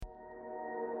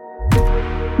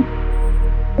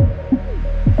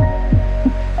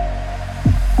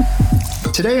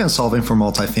Today on Solving for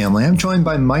Multifamily, I'm joined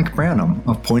by Mike Branam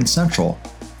of PointCentral.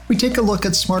 We take a look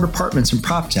at smart apartments and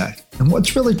PropTech and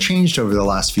what's really changed over the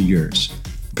last few years.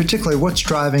 Particularly, what's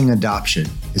driving adoption?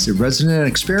 Is it resident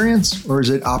experience or is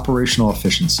it operational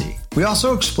efficiency? We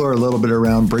also explore a little bit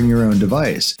around bring your own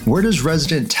device. Where does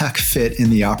resident tech fit in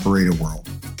the operator world?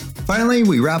 Finally,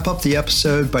 we wrap up the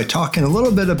episode by talking a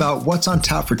little bit about what's on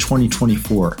tap for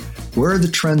 2024. Where are the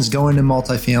trends going in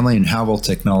multifamily and how will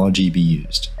technology be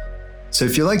used? So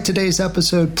if you like today's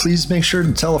episode, please make sure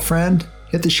to tell a friend,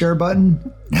 hit the share button,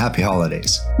 and happy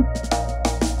holidays.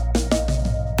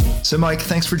 So Mike,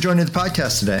 thanks for joining the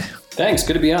podcast today. Thanks.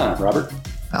 Good to be on, Robert.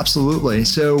 Absolutely.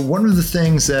 So one of the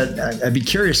things that I'd be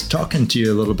curious talking to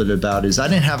you a little bit about is I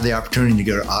didn't have the opportunity to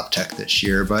go to OpTech this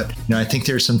year, but I think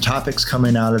there's some topics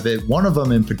coming out of it. One of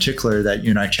them in particular that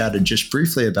you and I chatted just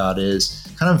briefly about is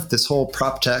kind of this whole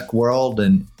PropTech world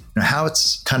and how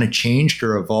it's kind of changed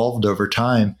or evolved over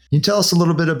time. Can you tell us a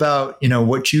little bit about,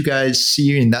 what you guys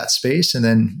see in that space and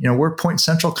then, where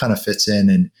PointCentral kind of fits in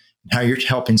and how you're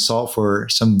helping solve for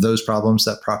some of those problems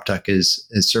that PropTech is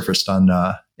surfaced on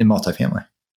in multifamily?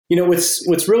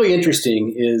 What's really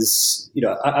interesting is,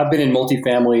 I've been in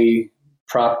multifamily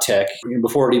PropTech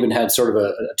before it even had sort of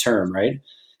a term, right?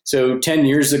 So 10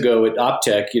 years ago at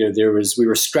OpTech, we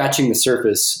were scratching the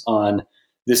surface on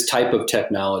this type of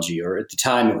technology, or at the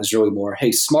time it was really more,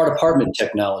 hey, smart apartment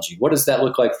technology. What does that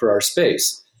look like for our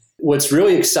space? What's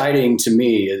really exciting to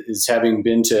me is having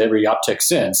been to every OpTech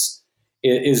since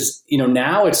is,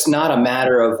 now it's not a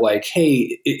matter of like,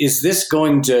 hey, is this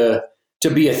going to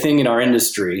be a thing in our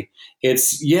industry?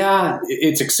 It's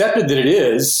accepted that it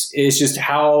is. It's just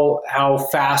how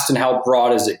fast and how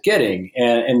broad is it getting?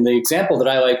 And the example that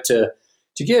I like to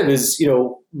give is,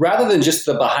 rather than just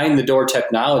the behind the door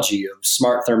technology of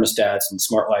smart thermostats and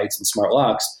smart lights and smart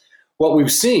locks, what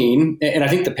we've seen, and I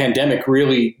think the pandemic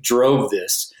really drove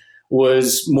this,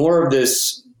 was more of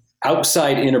this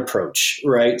outside in approach,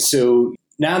 right? So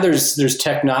now there's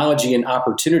technology and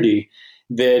opportunity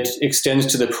that extends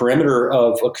to the perimeter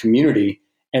of a community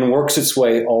and works its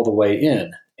way all the way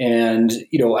in. And,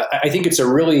 I think it's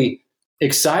a really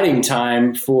exciting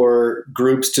time for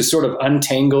groups to sort of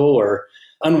untangle or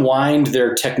unwind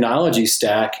their technology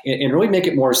stack and really make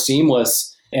it more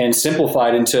seamless and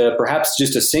simplified into perhaps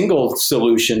just a single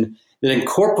solution that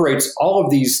incorporates all of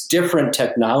these different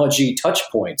technology touch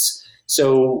points.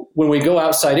 So when we go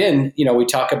outside in, we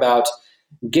talk about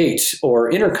gate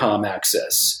or intercom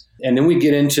access. And then we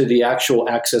get into the actual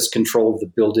access control of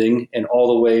the building and all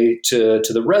the way to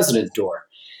the resident door.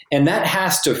 And that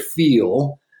has to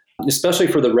feel, especially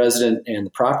for the resident and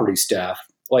the property staff,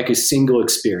 like a single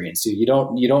experience. You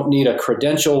don't need a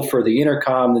credential for the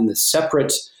intercom and this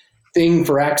separate thing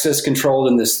for access control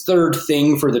and this third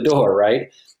thing for the door,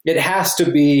 right? It has to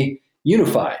be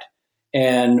unified.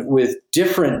 And with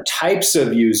different types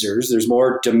of users, there's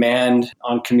more demand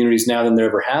on communities now than there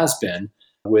ever has been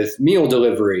with meal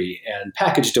delivery and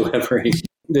package delivery.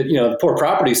 That, the poor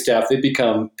property staff, they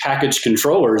become package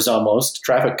controllers almost,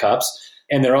 traffic cops.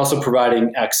 And they're also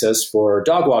providing access for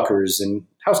dog walkers and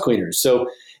house cleaners. So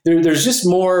there's just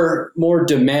more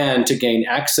demand to gain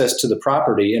access to the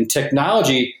property, and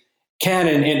technology can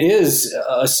and is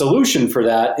a solution for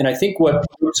that. And I think what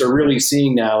groups are really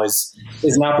seeing now is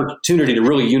an opportunity to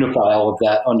really unify all of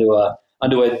that onto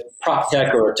a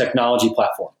PropTech or a technology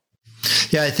platform.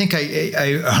 Yeah, I think I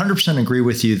 100% agree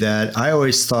with you that I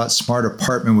always thought smart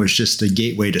apartment was just a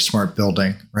gateway to smart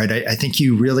building, right? I think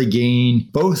you really gain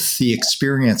both the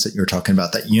experience that you're talking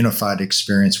about, that unified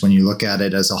experience when you look at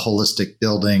it as a holistic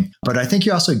building, but I think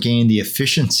you also gain the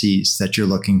efficiencies that you're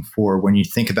looking for when you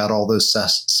think about all those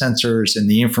sensors and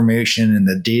the information and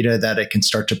the data that it can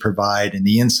start to provide and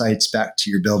the insights back to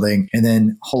your building. And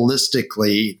then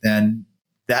holistically, then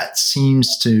that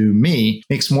seems to me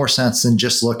makes more sense than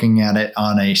just looking at it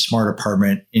on a smart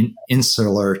apartment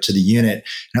insular to the unit.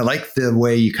 And I like the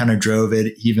way you kind of drove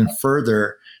it even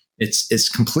further. It's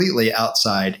completely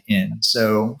outside in.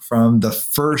 So from the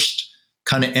first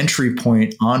kind of entry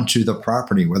point onto the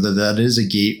property, whether that is a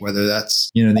gate, whether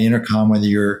that's, the intercom, whether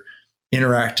you're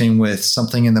interacting with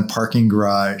something in the parking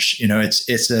garage,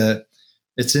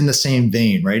 it's in the same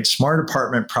vein, right? Smart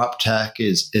apartment PropTech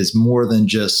is more than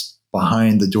just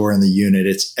behind the door in the unit.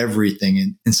 It's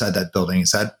everything inside that building.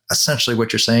 Is that essentially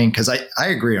what you're saying? Because I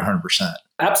agree 100%.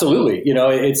 Absolutely.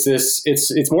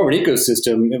 It's more of an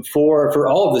ecosystem for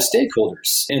all of the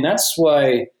stakeholders. And that's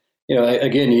why,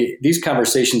 again, these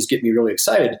conversations get me really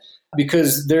excited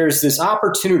because there's this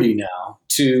opportunity now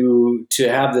to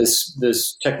have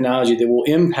this technology that will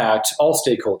impact all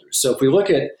stakeholders. So if we look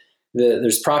at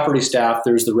there's property staff,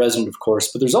 there's the resident, of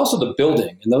course, but there's also the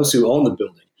building and those who own the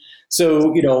building. So,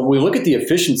 we look at the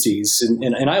efficiencies,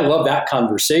 and I love that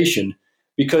conversation,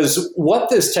 because what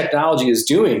this technology is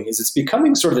doing is it's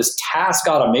becoming sort of this task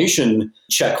automation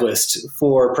checklist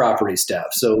for property staff.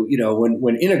 So,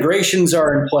 when integrations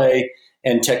are in play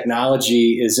and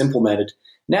technology is implemented,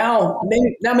 now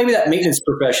maybe that maintenance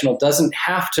professional doesn't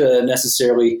have to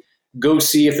necessarily go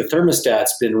see if the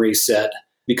thermostat's been reset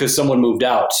because someone moved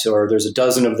out, or there's a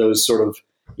dozen of those sort of,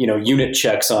 unit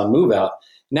checks on move out.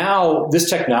 Now this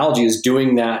technology is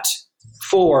doing that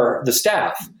for the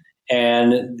staff.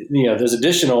 And, there's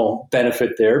additional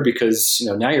benefit there because,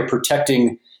 now you're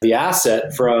protecting the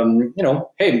asset from,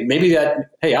 hey,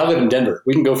 I live in Denver.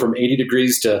 We can go from 80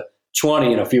 degrees to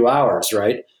 20 in a few hours,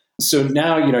 right? So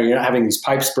now, you're not having these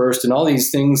pipes burst and all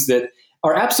these things that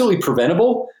are absolutely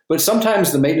preventable, but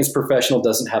sometimes the maintenance professional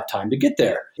doesn't have time to get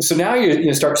there. So now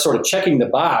you start sort of checking the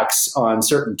box on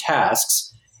certain tasks.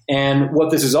 And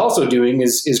what this is also doing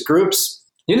is groups.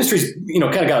 The industry's, kind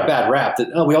of got a bad rap that,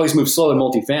 we always move slow in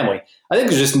multifamily. I think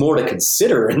there's just more to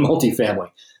consider in multifamily.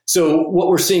 So what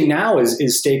we're seeing now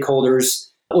is stakeholders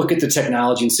look at the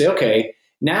technology and say, okay,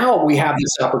 now we have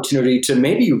this opportunity to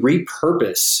maybe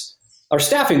repurpose our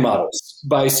staffing models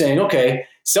by saying, okay,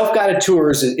 self-guided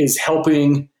tours is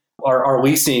helping our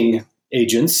leasing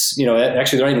agents.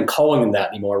 Actually, they're not even calling them that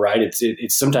anymore, right?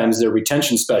 It's sometimes they're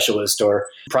retention specialists or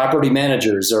property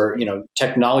managers or,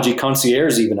 technology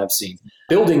concierge, even I've seen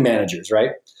building managers,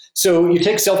 right? So you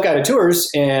take self-guided tours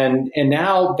and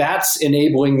now that's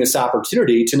enabling this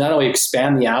opportunity to not only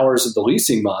expand the hours of the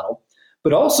leasing model,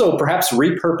 but also perhaps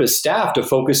repurpose staff to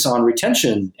focus on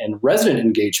retention and resident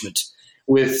engagement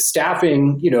with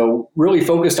staffing, really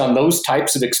focused on those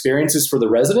types of experiences for the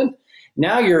resident.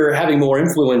 Now you're having more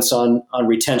influence on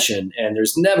retention, and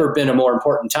there's never been a more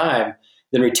important time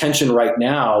than retention right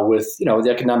now with, the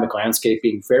economic landscape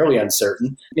being fairly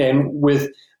uncertain. And with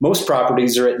most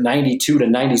properties are at 92 to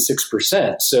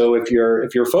 96%. So if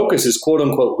your focus is quote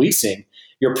unquote leasing,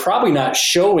 you're probably not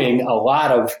showing a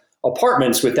lot of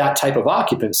apartments with that type of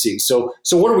occupancy. So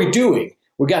what are we doing?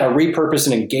 We got to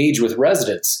repurpose and engage with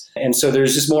residents. And so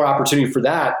there's just more opportunity for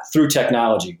that through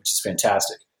technology, which is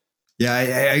fantastic. Yeah,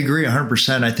 I agree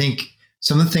 100%. I think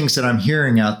some of the things that I'm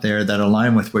hearing out there that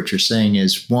align with what you're saying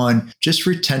is, one, just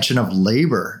retention of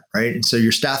labor, right? And so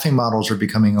your staffing models are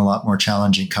becoming a lot more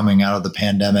challenging coming out of the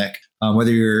pandemic.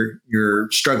 Whether you're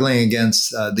struggling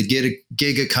against the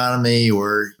gig economy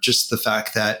or just the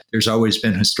fact that there's always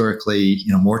been historically,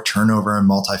 more turnover in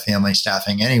multifamily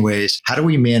staffing anyways, how do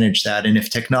we manage that? And if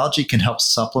technology can help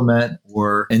supplement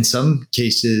or in some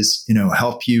cases,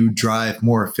 help you drive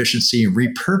more efficiency and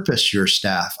repurpose your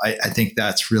staff, I think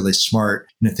that's really smart.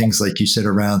 Things like you said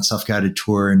around self-guided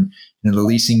tour and the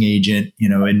leasing agent,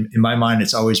 in my mind,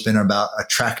 it's always been about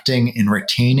attracting and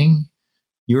retaining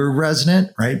your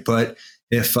resident, right? But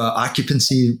if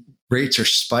occupancy rates are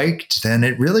spiked, then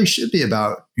it really should be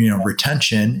about,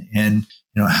 retention and,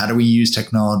 how do we use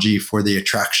technology for the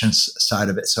attractions side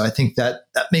of it? So I think that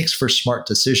makes for smart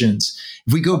decisions.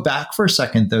 If we go back for a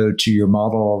second, though, to your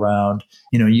model around,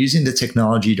 using the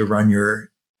technology to run your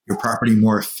property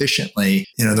more efficiently,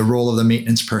 the role of the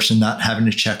maintenance person not having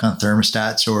to check on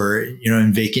thermostats or,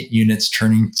 in vacant units,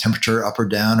 turning temperature up or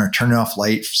down or turning off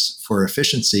lights for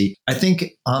efficiency. I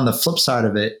think on the flip side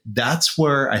of it, that's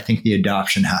where I think the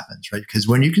adoption happens, right? Because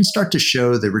when you can start to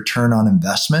show the return on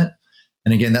investment,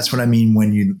 and again, that's what I mean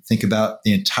when you think about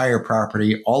the entire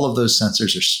property, all of those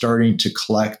sensors are starting to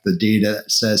collect the data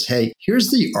that says, hey,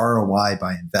 here's the ROI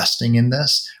by investing in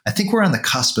this. I think we're on the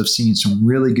cusp of seeing some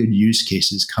really good use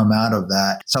cases come out of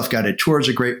that. Self-guided tour is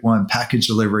a great one. Package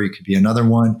delivery could be another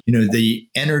one. The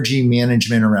energy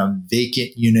management around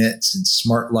vacant units and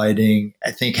smart lighting,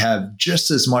 I think have just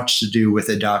as much to do with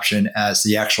adoption as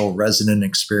the actual resident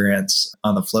experience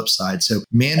on the flip side. So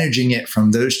managing it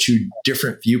from those two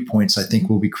different viewpoints, I think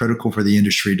will be critical for the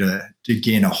industry to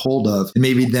gain a hold of, and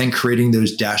maybe then creating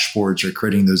those dashboards or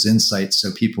creating those insights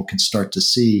so people can start to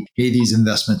see, hey, these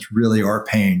investments really are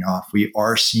paying off. We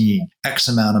are seeing X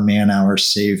amount of man hours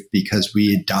saved because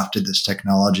we adopted this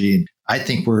technology. And I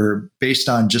think we're, based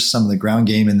on just some of the ground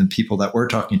game and the people that we're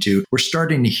talking to, we're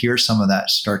starting to hear some of that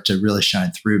start to really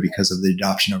shine through because of the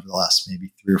adoption over the last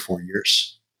maybe 3 or 4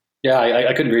 years. Yeah,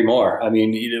 I couldn't agree more. I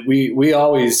mean, we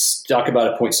always talk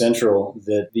about at PointCentral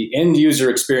that the end user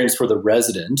experience for the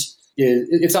resident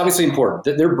it's obviously important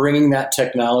that they're bringing that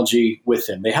technology with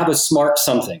them. They have a smart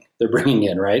something they're bringing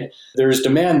in, right? There's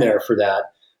demand there for that.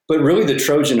 But really the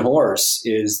Trojan horse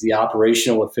is the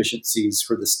operational efficiencies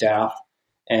for the staff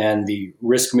and the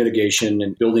risk mitigation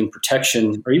and building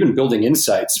protection or even building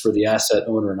insights for the asset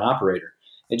owner and operator.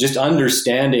 And just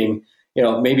understanding,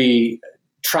 maybe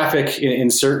traffic in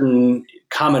certain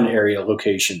common area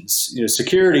locations.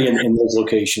 Security in those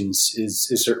locations is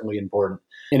certainly important.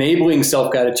 Enabling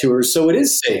self-guided tours so it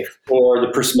is safe for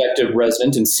the prospective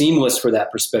resident and seamless for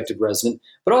that prospective resident,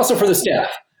 but also for the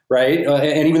staff, right?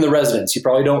 And even the residents. You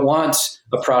probably don't want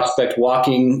a prospect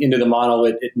walking into the model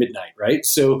at midnight, right?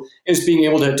 So it's being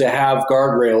able to have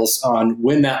guardrails on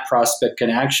when that prospect can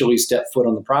actually step foot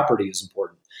on the property is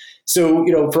important. So,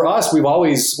 for us, we've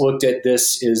always looked at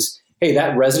this as, hey,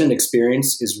 that resident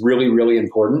experience is really, really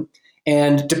important.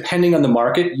 And depending on the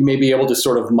market, you may be able to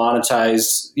sort of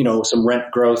monetize, some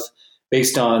rent growth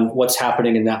based on what's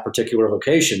happening in that particular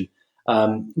location.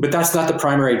 But that's not the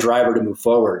primary driver to move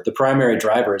forward. The primary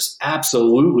driver is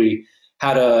absolutely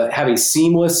how to have a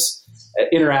seamless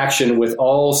interaction with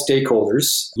all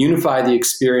stakeholders, unify the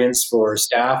experience for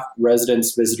staff,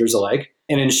 residents, visitors alike,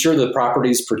 and ensure the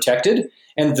property is protected.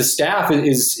 And the staff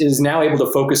is now able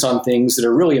to focus on things that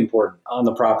are really important on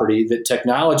the property that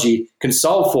technology can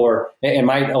solve for and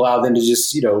might allow them to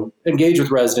just, engage with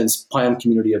residents, plan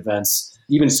community events,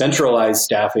 even centralize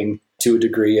staffing to a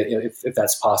degree if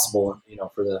that's possible,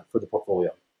 for the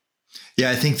portfolio.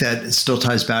 Yeah, I think that it still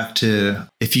ties back to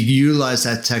if you utilize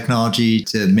that technology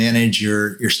to manage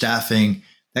your staffing,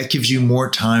 that gives you more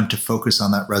time to focus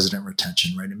on that resident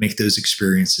retention, right? And make those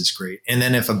experiences great. And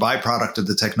then if a byproduct of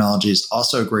the technology is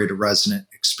also a greater resident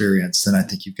experience, then I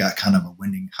think you've got kind of a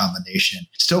winning combination.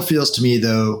 Still feels to me,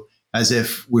 though, as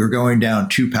if we're going down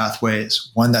two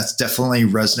pathways. One that's definitely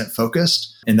resident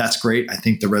focused, and that's great. I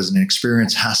think the resident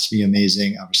experience has to be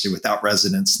amazing. Obviously, without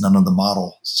residents, none of the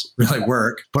models really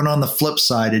work. But on the flip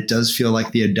side, it does feel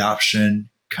like the adoption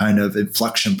kind of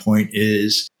inflection point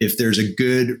is if there's a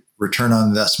good return on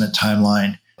investment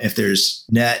timeline, if there's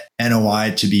net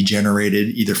NOI to be generated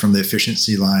either from the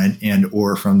efficiency line and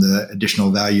or from the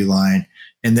additional value line,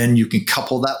 and then you can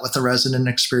couple that with the resident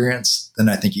experience, then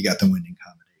I think you got the winning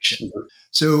combination.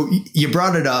 So you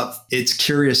brought it up. It's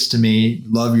curious to me.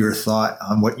 Love your thought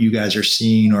on what you guys are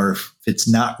seeing or if it's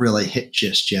not really hit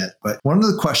just yet. But one of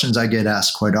the questions I get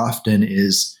asked quite often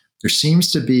is there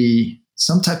seems to be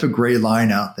some type of gray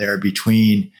line out there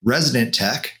between resident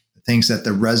tech, things that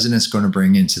the resident's going to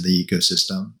bring into the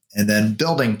ecosystem, and then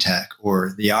building tech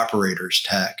or the operator's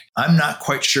tech. I'm not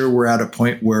quite sure we're at a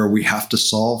point where we have to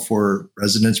solve for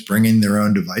residents bringing their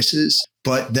own devices.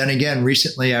 But then again,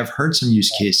 recently I've heard some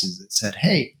use cases that said,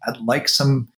 hey, I'd like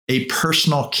a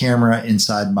personal camera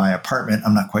inside my apartment.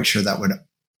 I'm not quite sure that would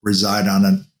reside on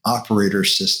an operator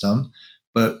system,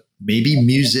 but maybe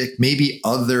music, maybe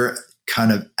other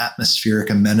kind of atmospheric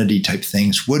amenity type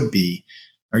things would be.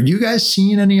 Are you guys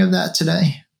seeing any of that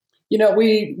today?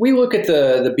 We look at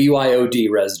the BYOD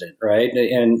resident, right?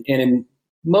 And in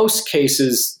most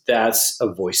cases, that's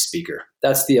a voice speaker.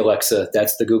 That's the Alexa,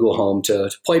 that's the Google Home to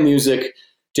play music,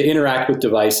 to interact with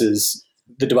devices,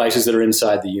 the devices that are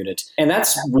inside the unit. And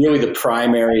that's really the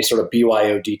primary sort of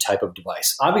BYOD type of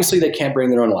device. Obviously, they can't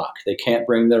bring their own lock. They can't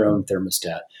bring their own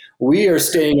thermostat. We are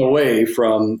staying away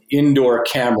from indoor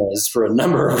cameras for a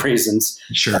number of reasons.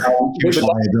 Sure. Huge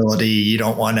liability. You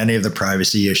don't want any of the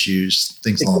privacy issues,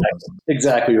 things along those lines.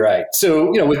 Exactly right. So,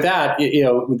 with that,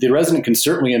 the resident can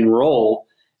certainly enroll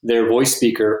their voice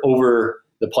speaker over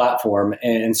the platform.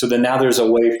 And so then now there's a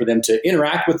way for them to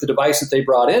interact with the device that they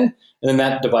brought in. And then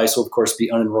that device will, of course,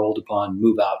 be unenrolled upon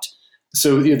move out.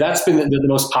 So that's been the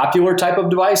most popular type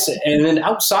of device. And then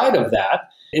outside of that,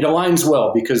 it aligns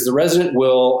well because the resident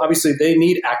will, obviously, they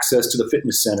need access to the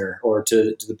fitness center or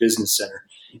to the business center.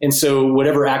 And so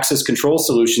whatever access control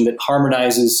solution that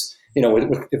harmonizes,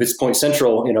 if it's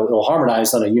PointCentral, it'll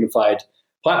harmonize on a unified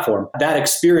platform. That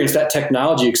experience, that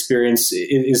technology experience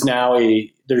is now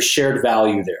there's shared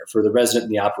value there for the resident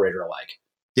and the operator alike.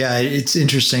 Yeah, it's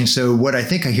interesting. So what I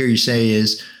think I hear you say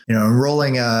is,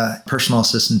 enrolling a personal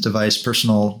assistant device,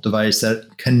 personal device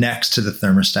that connects to the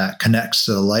thermostat, connects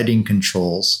to the lighting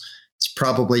controls. It's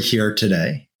probably here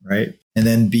today, right? And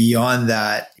then beyond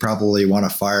that, probably want a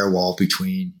firewall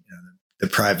between the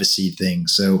privacy thing.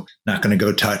 So not going to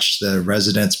go touch the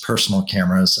residents' personal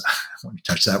cameras. I want to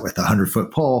touch that with a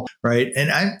 100-foot pole, right?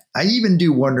 And I even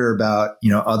do wonder about,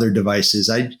 other devices.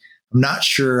 I'm not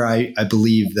sure I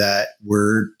believe that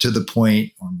we're to the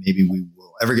point, or maybe we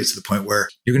will ever get to the point where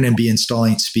you're going to be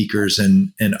installing speakers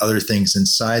and other things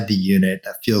inside the unit.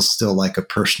 That feels still like a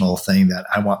personal thing that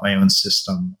I want my own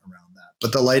system around that.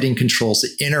 But the lighting controls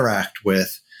that interact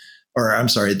with,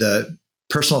 the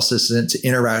personal assistant to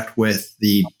interact with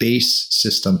the base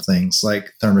system things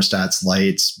like thermostats,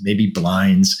 lights, maybe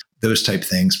blinds, those type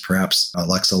things, perhaps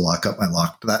Alexa, lock up my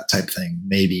lock, that type thing,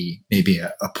 maybe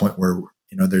a point where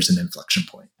there's an inflection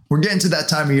point. We're getting to that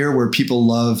time of year where people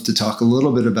love to talk a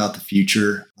little bit about the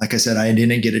future. Like I said, I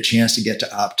didn't get a chance to get to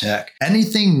OpTech.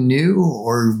 Anything new,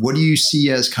 or what do you see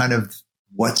as kind of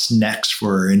what's next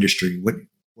for our industry? What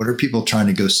are people trying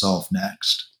to go solve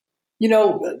next?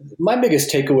 My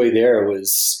biggest takeaway there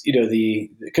was, the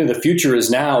kind of the future is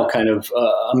now kind of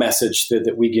a message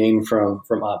that we gained from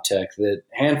OpTech. That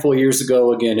a handful of years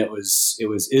ago, again, it was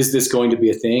is this going to be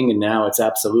a thing? And now it's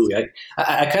absolutely.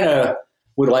 I kind of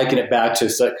would liken it back to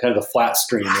kind of the flat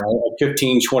screen, right? Like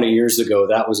 15, 20 years ago,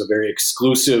 that was a very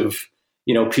exclusive,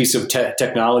 piece of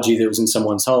technology that was in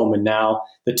someone's home. And now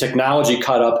the technology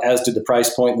caught up, as did the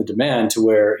price point and the demand, to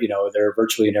where, they're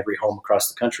virtually in every home across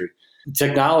the country.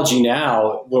 Technology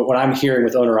now, what I'm hearing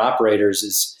with owner operators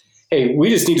is, hey, we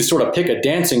just need to sort of pick a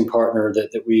dancing partner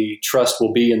that we trust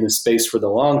will be in this space for the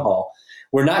long haul.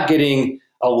 We're not getting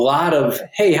a lot of,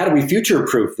 hey, how do we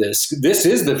future-proof this? This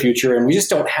is the future, and we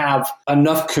just don't have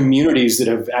enough communities that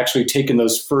have actually taken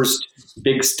those first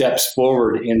big steps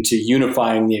forward into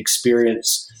unifying the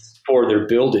experience for their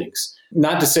buildings.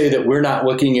 Not to say that we're not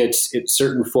looking at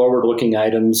certain forward-looking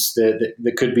items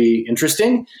that could be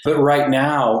interesting, but right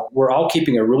now we're all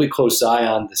keeping a really close eye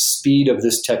on the speed of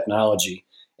this technology.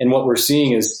 And what we're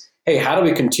seeing is, hey, how do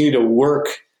we continue to work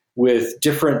with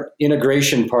different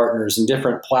integration partners and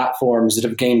different platforms that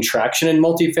have gained traction in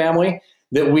multifamily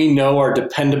that we know are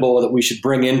dependable, that we should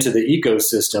bring into the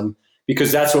ecosystem,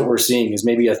 because that's what we're seeing is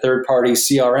maybe a third-party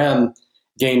CRM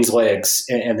gains legs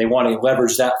and they want to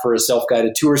leverage that for a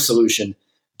self-guided tour solution.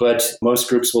 But most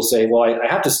groups will say, well, I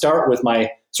have to start with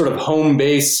my sort of home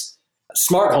base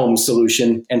smart home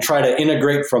solution and try to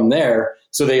integrate from there.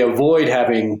 So they avoid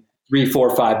having 3,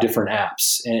 4, 5 different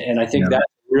apps. And I think that's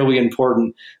a really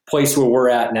important place where we're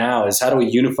at now is how do we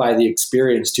unify the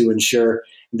experience to ensure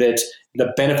that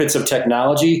the benefits of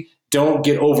technology don't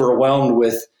get overwhelmed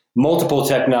with multiple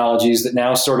technologies that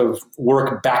now sort of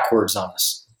work backwards on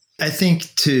us. I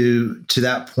think to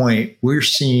that point, we're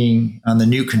seeing on the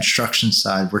new construction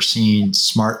side, we're seeing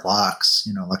smart locks,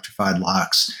 electrified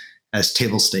locks as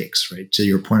table stakes, right? To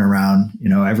your point around,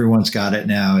 everyone's got it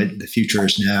now. The future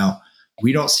is now.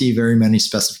 We don't see very many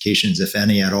specifications, if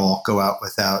any at all, go out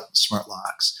without smart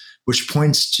locks, which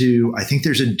points to, I think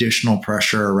there's additional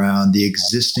pressure around the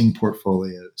existing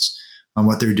portfolios on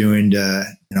what they're doing to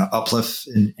uplift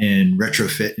and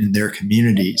retrofit in their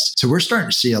communities. So we're starting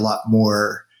to see a lot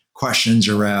more questions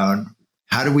around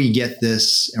how do we get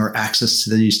this or access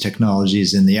to these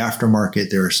technologies in the aftermarket.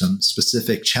 There are some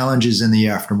specific challenges in the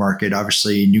aftermarket.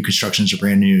 Obviously, new construction is a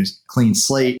brand new clean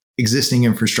slate. Existing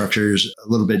infrastructure is a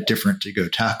little bit different to go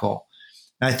tackle.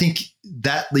 And I think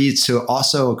that leads to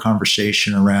also a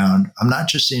conversation around, I'm not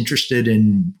just interested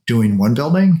in doing one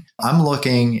building. I'm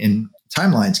looking, and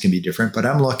timelines can be different, but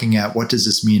I'm looking at what does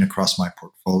this mean across my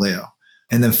portfolio?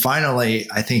 And then finally,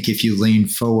 I think if you lean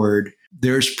forward,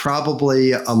 there's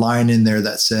probably a line in there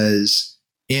that says,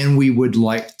 and we would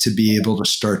like to be able to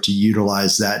start to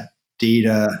utilize that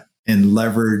data and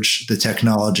leverage the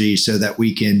technology so that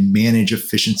we can manage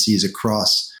efficiencies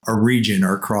across our region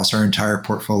or across our entire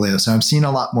portfolio. So I'm seeing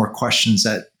a lot more questions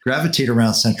that gravitate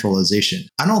around centralization.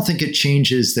 I don't think it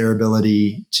changes their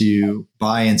ability to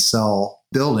buy and sell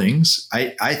buildings.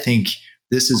 I think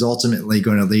this is ultimately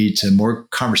going to lead to more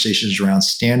conversations around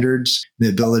standards, the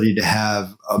ability to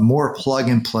have a more plug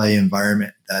and play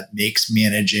environment that makes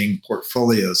managing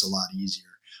portfolios a lot easier,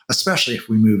 especially if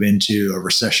we move into a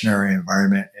recessionary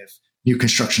environment. If new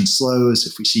construction slows,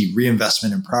 if we see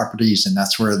reinvestment in properties, and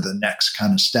that's where the next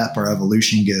kind of step or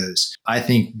evolution goes, I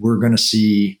think we're going to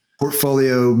see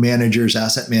portfolio managers,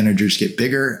 asset managers get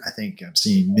bigger. I think I'm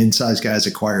seeing mid-sized guys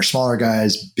acquire smaller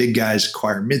guys, big guys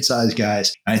acquire mid-sized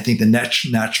guys. And I think the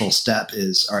next natural step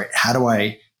is, all right, how do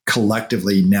I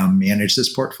collectively now manage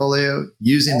this portfolio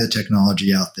using the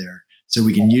technology out there so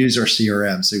we can use our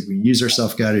CRM, so we can use our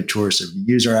self-guided tours, so we can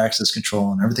use our access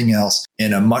control and everything else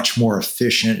in a much more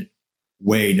efficient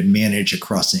way to manage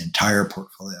across the entire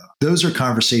portfolio. Those are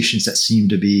conversations that seem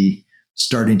to be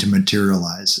starting to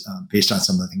materialize based on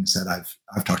some of the things that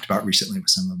I've talked about recently with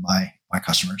some of my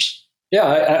customers. Yeah,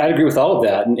 I agree with all of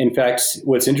that. And in fact,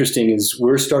 what's interesting is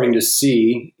we're starting to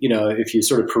see, if you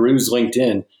sort of peruse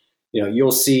LinkedIn,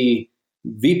 you'll see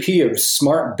VP of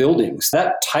Smart Buildings.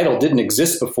 That title didn't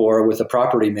exist before with a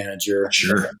property manager,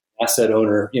 sure, asset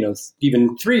owner,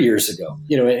 even 3 years ago.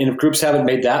 And if groups haven't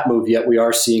made that move yet, we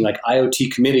are seeing like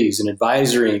IoT committees and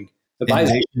advisory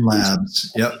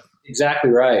labs. Yep. Exactly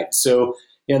right. So,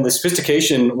 the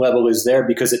sophistication level is there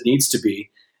because it needs to be,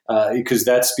 because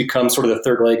that's become sort of the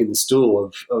third leg in the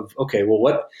stool of okay,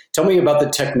 well, tell me about the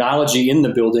technology in the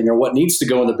building or what needs to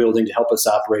go in the building to help us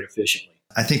operate efficiently.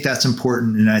 I think that's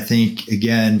important. And I think,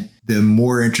 again, the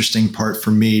more interesting part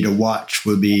for me to watch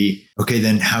would be, okay,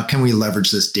 then how can we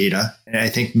leverage this data? And I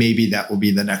think maybe that will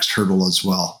be the next hurdle as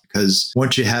well. Because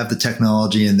once you have the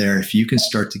technology in there, if you can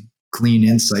start to glean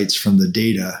insights from the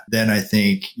data, then I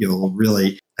think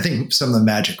I think some of the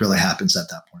magic really happens at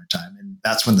that point in time. And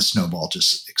that's when the snowball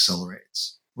just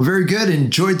accelerates. Well, very good.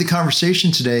 Enjoyed the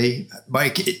conversation today.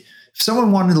 Mike, if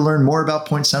someone wanted to learn more about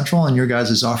PointCentral and your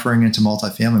guys' offering into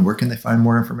multifamily, where can they find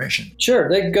more information? Sure.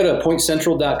 They can go to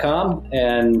PointCentral.com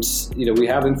and, we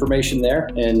have information there,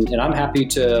 and I'm happy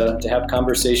to have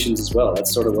conversations as well.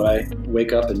 That's sort of what I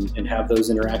wake up and have those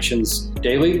interactions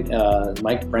daily.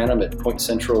 Mike Branam at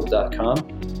PointCentral.com,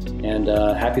 and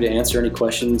happy to answer any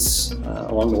questions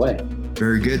along the way.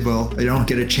 Very good. Well, I don't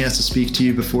get a chance to speak to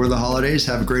you before the holidays.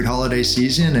 Have a great holiday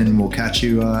season, and we'll catch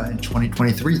you in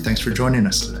 2023. Thanks for joining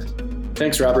us today.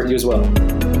 Thanks, Robert. You as well.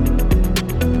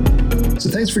 So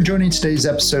thanks for joining today's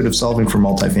episode of Solving for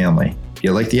Multifamily. If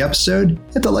you like the episode,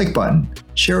 hit the like button.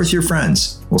 Share with your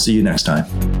friends. We'll see you next time.